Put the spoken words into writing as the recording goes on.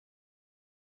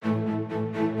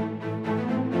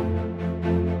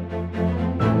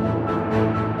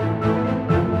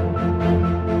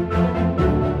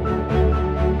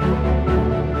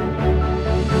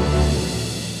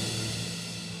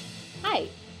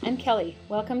I'm Kelly.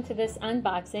 Welcome to this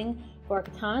unboxing for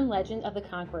CATAN Legend of the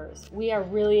Conquerors. We are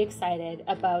really excited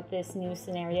about this new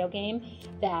scenario game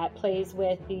that plays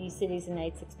with the Cities and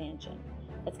Knights expansion.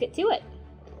 Let's get to it.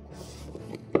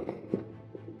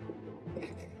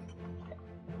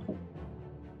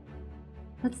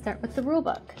 Let's start with the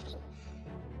rulebook.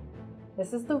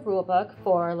 This is the rulebook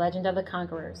for Legend of the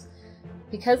Conquerors.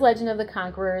 Because Legend of the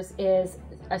Conquerors is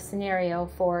a scenario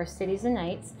for Cities and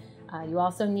Knights, you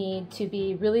also need to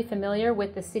be really familiar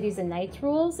with the Cities and Knights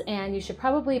rules, and you should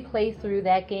probably play through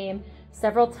that game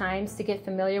several times to get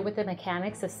familiar with the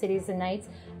mechanics of Cities and Knights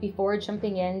before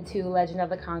jumping into Legend of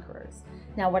the Conquerors.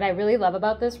 Now, what I really love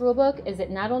about this rulebook is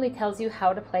it not only tells you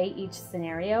how to play each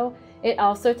scenario, it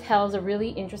also tells a really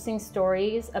interesting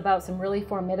stories about some really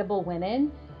formidable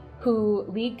women who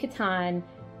lead CATAN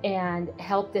and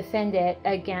help defend it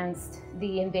against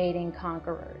the invading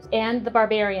conquerors and the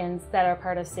barbarians that are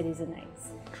part of Cities and Knights.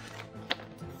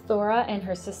 Thora and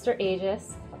her sister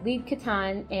Aegis lead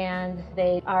CATAN, and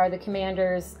they are the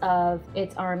commanders of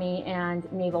its army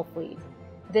and naval fleet.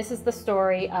 This is the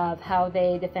story of how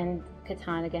they defend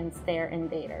CATAN against their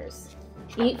invaders.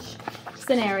 Each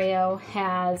scenario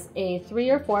has a 3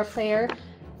 or 4 player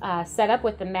setup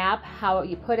with the map, how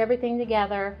you put everything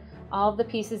together, all of the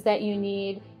pieces that you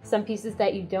need, some pieces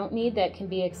that you don't need that can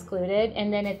be excluded,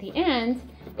 and then at the end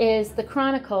is the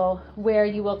chronicle where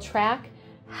you will track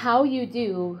how you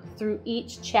do through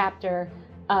each chapter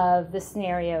of the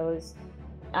scenarios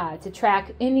to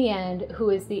track in the end who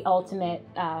is the ultimate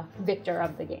victor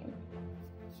of the game.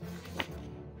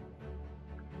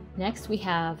 Next, we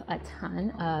have a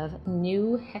ton of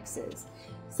new hexes.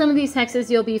 Some of these hexes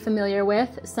you'll be familiar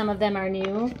with, some of them are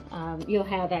new. You'll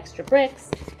have extra bricks,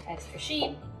 extra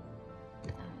sheep,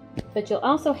 but you'll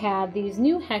also have these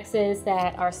new hexes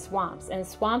that are swamps, and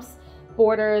swamps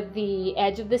border the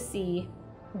edge of the sea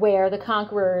where the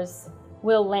conquerors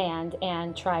will land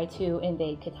and try to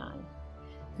invade CATAN.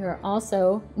 There are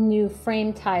also new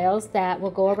frame tiles that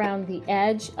will go around the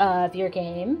edge of your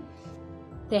game.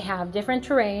 They have different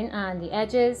terrain on the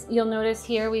edges. You'll notice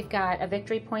here we've got a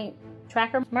victory point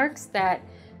tracker marks that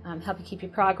help you keep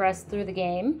your progress through the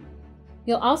game.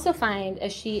 You'll also find a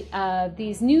sheet of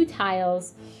these new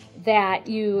tiles that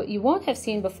you won't have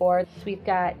seen before. We've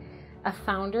got a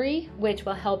foundry, which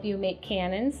will help you make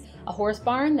cannons, a horse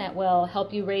barn that will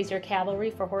help you raise your cavalry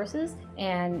for horses,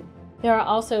 and there are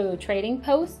also trading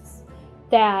posts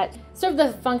that serve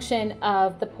the function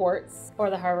of the ports or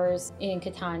the harbors in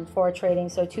CATAN for trading.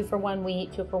 So 2 for 1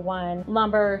 wheat, 2 for 1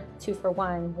 lumber, 2 for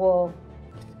 1 wool.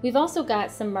 We've also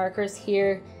got some markers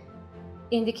here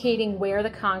indicating where the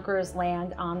conquerors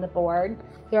land on the board.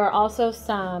 There are also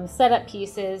some setup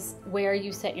pieces where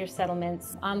you set your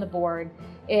settlements on the board.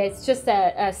 It's just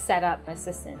a setup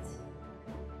assistant.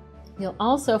 You'll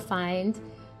also find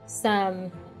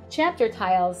some chapter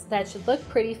tiles that should look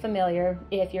pretty familiar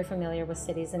if you're familiar with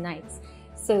Cities and Knights.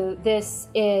 So this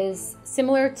is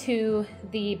similar to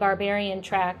the barbarian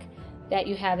track that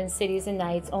you have in Cities and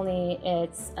Knights, only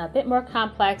it's a bit more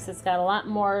complex. It's got a lot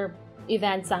more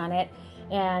events on it.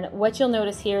 And what you'll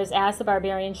notice here is as the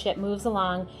barbarian ship moves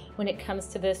along, when it comes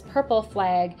to this purple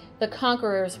flag, the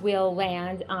conquerors will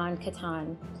land on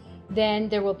CATAN. Then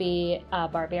there will be a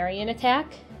barbarian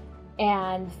attack,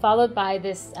 and followed by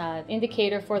this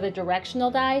indicator for the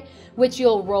directional die, which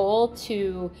you'll roll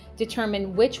to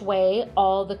determine which way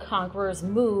all the conquerors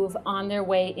move on their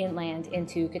way inland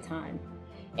into CATAN.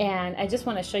 And I just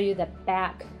want to show you the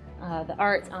back. The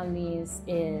art on these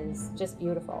is just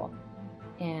beautiful.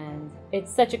 And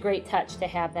it's such a great touch to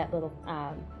have that little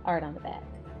art on the back.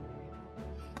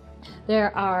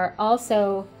 There are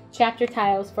also chapter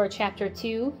tiles for chapter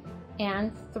 2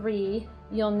 and 3.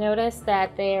 You'll notice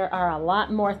that there are a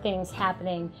lot more things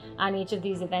happening on each of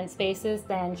these event spaces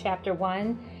than chapter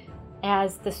 1.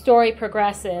 As the story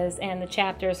progresses and the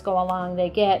chapters go along, they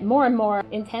get more and more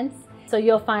intense. So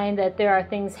you'll find that there are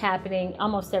things happening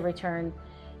almost every turn.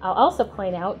 I'll also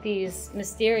point out these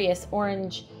mysterious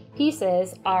orange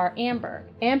pieces are amber.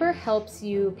 Amber helps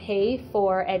you pay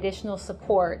for additional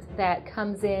support that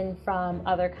comes in from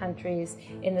other countries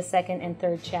in the 2nd and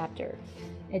 3rd chapter.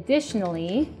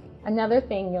 Additionally, another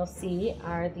thing you'll see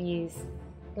are these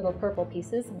little purple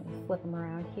pieces. I'm going to flip them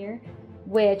around here,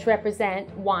 which represent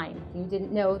wine. You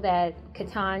didn't know that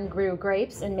CATAN grew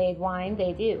grapes and made wine.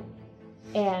 They do.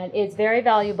 And it's very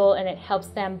valuable, and it helps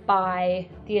them buy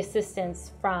the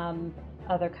assistance from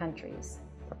other countries.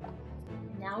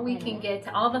 Now we can get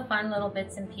to all the fun little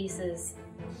bits and pieces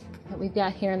that we've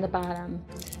got here in the bottom.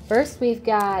 First, we've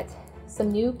got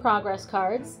some new progress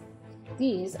cards.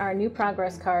 These are new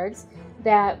progress cards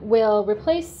that will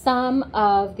replace some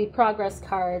of the progress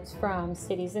cards from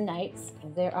Cities and Knights.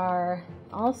 There are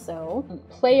also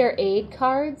player aid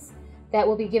cards that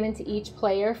will be given to each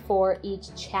player for each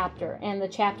chapter, and the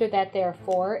chapter that they're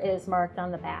for is marked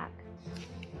on the back.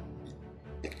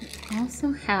 I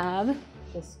also have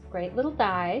this great little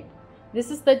die. This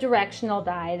is the directional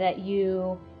die that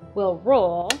you will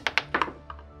roll,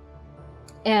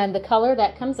 and the color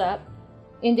that comes up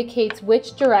indicates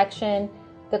which direction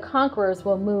the Conquerors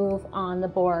will move on the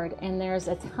board, and there's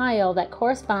a tile that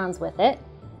corresponds with it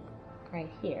right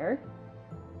here,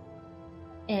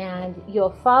 and you'll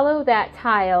follow that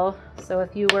tile. So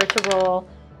if you were to roll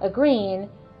a green,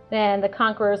 then the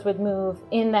Conquerors would move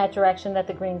in that direction that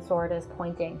the green sword is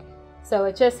pointing. So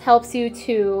it just helps you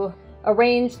to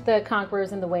arrange the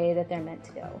Conquerors in the way that they're meant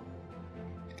to go.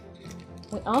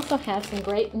 We also have some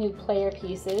great new player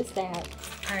pieces that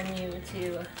are new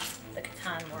to the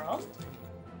Catan world.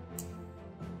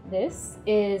 This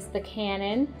is the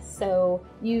cannon, so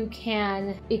you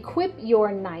can equip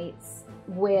your knights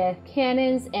with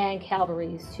cannons and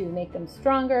cavalries to make them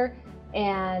stronger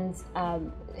and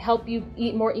help you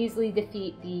more easily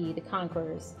defeat the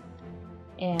Conquerors.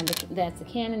 And that's the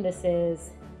cannon. This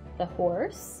is the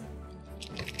horse.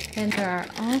 And there are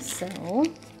also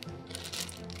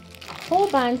a whole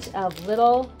bunch of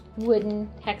little wooden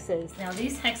hexes. Now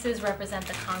these hexes represent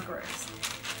the Conquerors,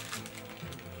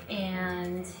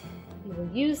 and you will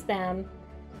use them.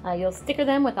 You'll sticker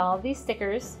them with all of these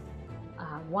stickers,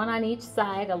 one on each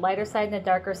side, a lighter side and a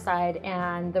darker side,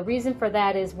 and the reason for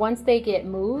that is once they get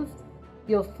moved,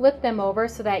 you'll flip them over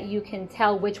so that you can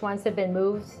tell which ones have been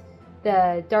moved.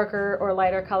 The darker or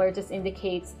lighter color just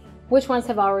indicates which ones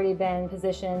have already been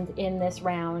positioned in this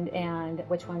round and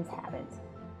which ones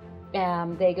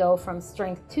haven't. They go from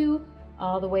strength 2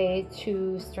 all the way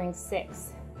to strength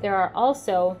 6. There are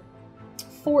also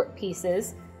fort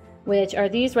pieces, which are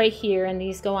these right here, and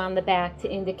these go on the back to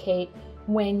indicate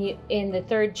when you, in the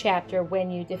 3rd chapter, when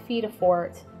you defeat a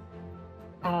fort,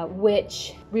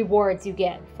 which rewards you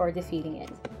get for defeating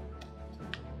it.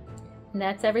 And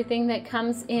that's everything that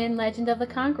comes in Legend of the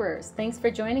Conquerors. Thanks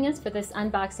for joining us for this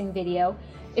unboxing video.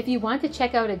 If you want to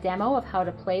check out a demo of how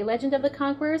to play Legend of the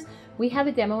Conquerors, we have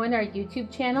a demo on our YouTube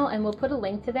channel, and we'll put a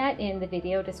link to that in the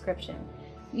video description.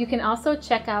 You can also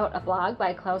check out a blog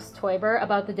by Klaus Teuber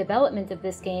about the development of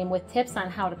this game with tips on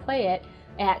how to play it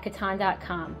at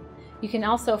CATAN.com. You can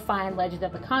also find Legend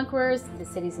of the Conquerors, the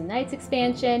Cities and Knights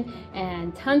expansion,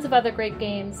 and tons of other great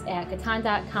games at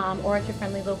CATAN.com or at your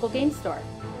friendly local game store.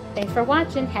 Thanks for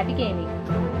watching. Happy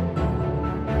gaming!